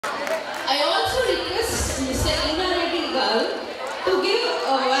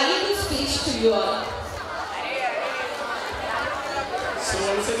you all. So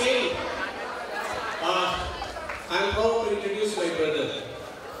once again, I'm proud to introduce my brother.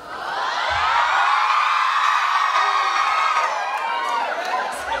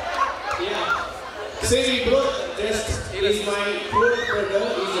 Yeah. Say we both just is my poor brother.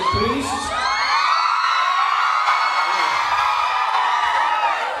 He's a priest.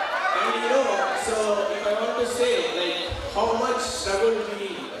 And you know, so if I want to say like how much struggle we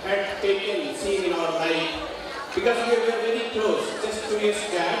had taken, seen in our life, because we were very close, just 2 years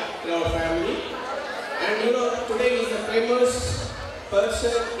gap in our family. And you know, today is the famous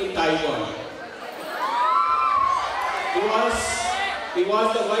person in Taiwan. He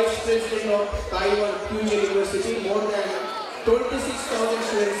was the vice president of Taiwan Future University. More than 26,000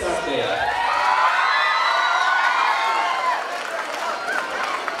 students are there.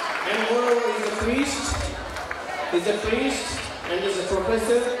 And moreover, he's a priest. He's a priest and he's a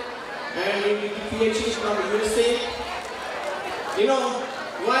professor. And he did PhD from USA. You know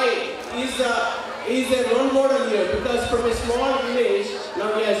why? He's a role model here, because from a small village,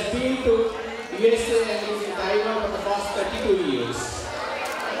 now he has been to USA and he's in Taiwan for the past 32 years.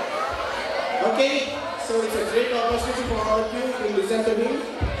 Okay, so it's a great opportunity for all of you to listen to him.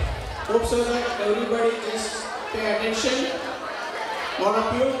 Hope so that everybody just pay attention. All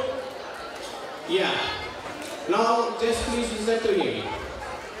of you. Yeah. Now just please listen to him.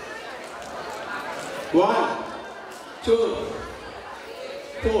 1, 2,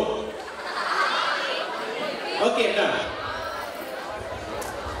 4. Okay, done.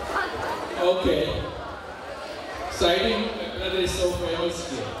 Okay. So I think my brother is so famous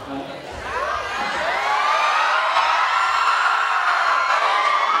here. Huh?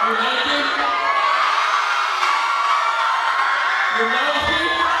 You like him? You like him?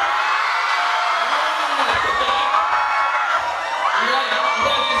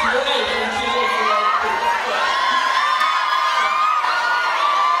 That is right when she goes to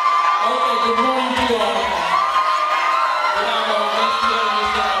Okay, good morning to you all. We have our guest here,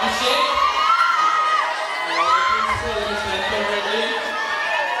 Mr. Abhishek. Sangareddy.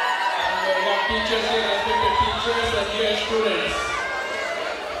 And we have teachers here, respected teachers and dear students.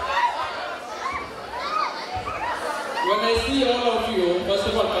 When I see all of you, first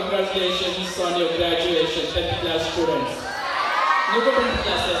of all, congratulations on your graduation, 10th class students. You go 10th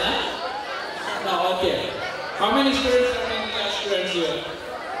class, huh? No, okay. How many students are 10th class students here?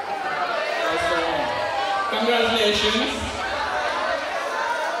 Congratulations.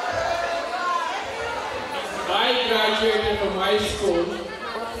 I graduated from high school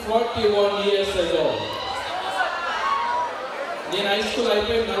 41 years ago. In high school, I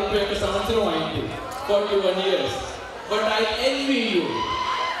paid 41 years. But I envy you.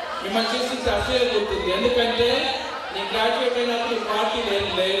 You must just affair with the end country. You graduated after party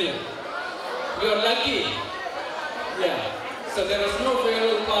later. You are lucky. Yeah. So there was no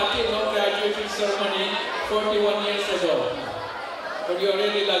farewell party, no graduation ceremony 41 years ago. But you are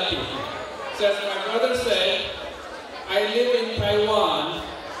really lucky. So as my brother said, I live in Taiwan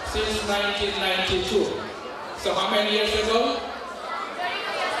since 1992. So how many years ago?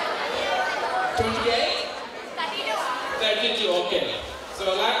 28? 32, okay. So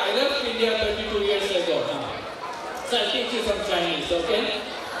I left India 32 years ago. So I'll teach you some Chinese, okay?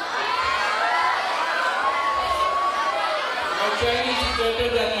 My Chinese is better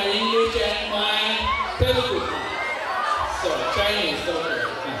than my English and my Telugu. So Chinese, okay.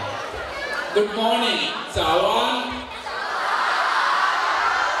 Good morning, Zawan.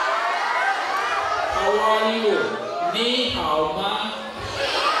 How are you? Ni hao ma?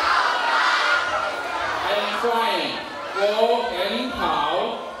 I am fine. Wo hen hao.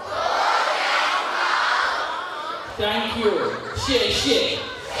 Thank you. Xie xie.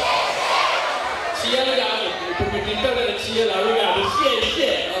 Xie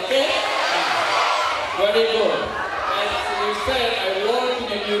okay? Very good. As you said, I work in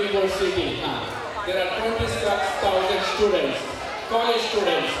a university. There are 26,000 students, college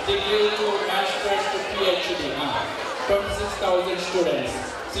students, degree to master's to PhD. 26,000 students.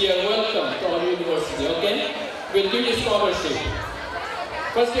 So you are welcome to our university, okay? We'll give you scholarship.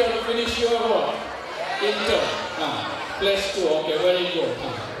 First you have to finish your work. Intern. +2, okay, very good.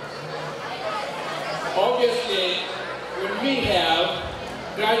 Obviously, when we have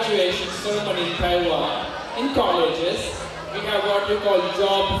graduation ceremony in Taiwan, in colleges, we have what we call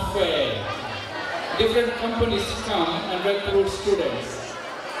job fair. Different companies come and recruit students.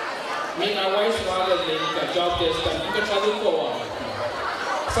 Me, my wife's father, the job test,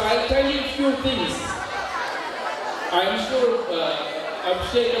 so I'll tell you a few things. I'm sure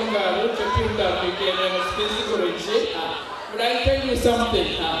Abhishek Garu, but I'll tell you something.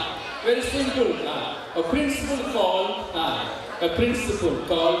 Very simple. A principle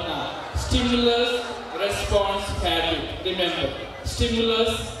called stimulus response habit. Remember,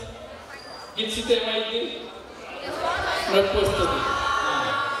 stimulus గిచ్చితే ఏమైంది? నొప్పి వస్తుంది.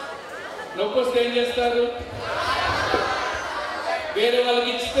 నొప్పి వస్తే ఏం చేస్తారు? వేరే వాళ్ళకి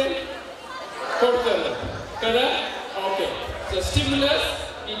ఇచ్చితే కొడతారు కదా? ఓకే. సో స్టిమ్యులస్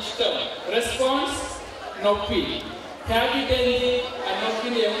ఇష్టం, రెస్పాన్స్ నొప్పి, హ్యాబిట్ ఏంటి? ఆ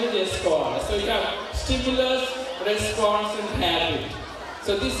నొప్పిని ఏమో చేసుకోవాలి. So you have stimulus, response and habit.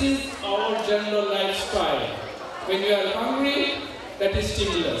 So this is our general lifestyle. When we are hungry, that is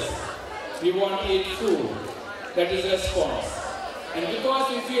stimulus. We want to eat food, that is response. And because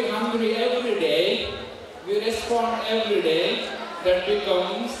we feel hungry every day, we respond every day, that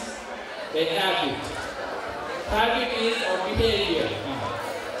becomes a habit. Habit is our behavior.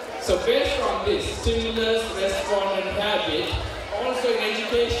 So based on this, stimulus, response and habit, also in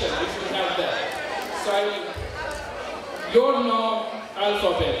education we should have that. So you know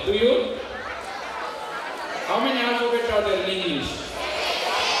alphabet, do you? How many alphabets are there in English?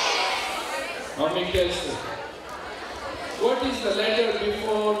 How many tells you? What is the letter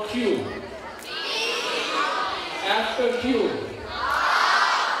before Q? After Q?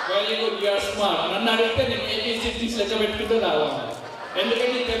 Very good, you are smart. Nannu aduthe nenu ABCD leka pettukunta raavali.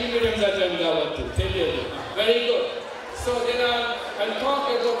 Endukante Telugu medium chadivanu kavattu teliyadu. Very good. So there are, I'll talk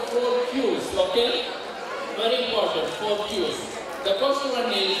about 4 Qs, okay? Very important, 4 Qs. The first one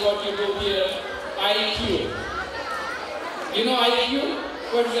is what you do here, IQ. You know IQ?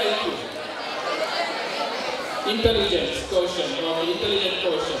 What is IQ? Intelligence quotient or intelligent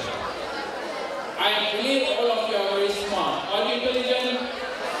quotient. I believe all of you are very smart. Are you intelligent?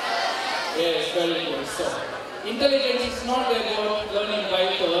 Yes, very good. So, intelligence is not about learning by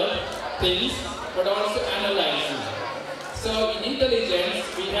heart things, but also analyzing. So, in intelligence,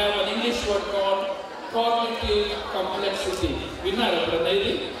 we have an English word called cognitive complexity. Vinnara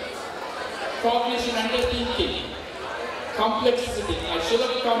pranayidi? Cognition and thinking. Complexity. I should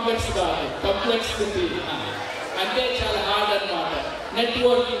have complex kaadu. Complexity. Ante chala hard anamata.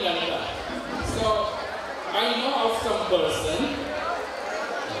 Networking anta. So I know of some person.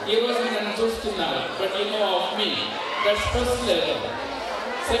 He was in an chustunnaru, but you know of me. That's first level.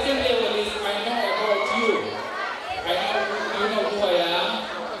 Second level is I know about you. I know you know who I am,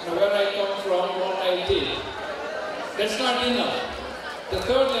 where I come from, what I did. That's not enough. The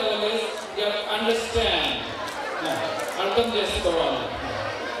third level is you have to understand. Artham chesukovali.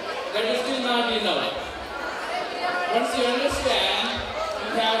 That is still not enough. Once you understand, you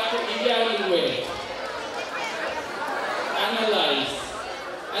have to evaluate, analyze,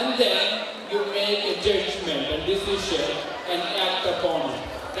 and then you make a judgment and decision and act upon it.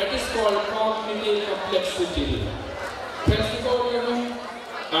 That is called cognitive complexity. Chesukovali,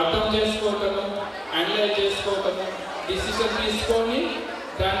 Artham chesukovali, analyze chesukovali, decision తీసుకొని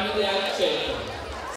దాని మీద act చేయటం.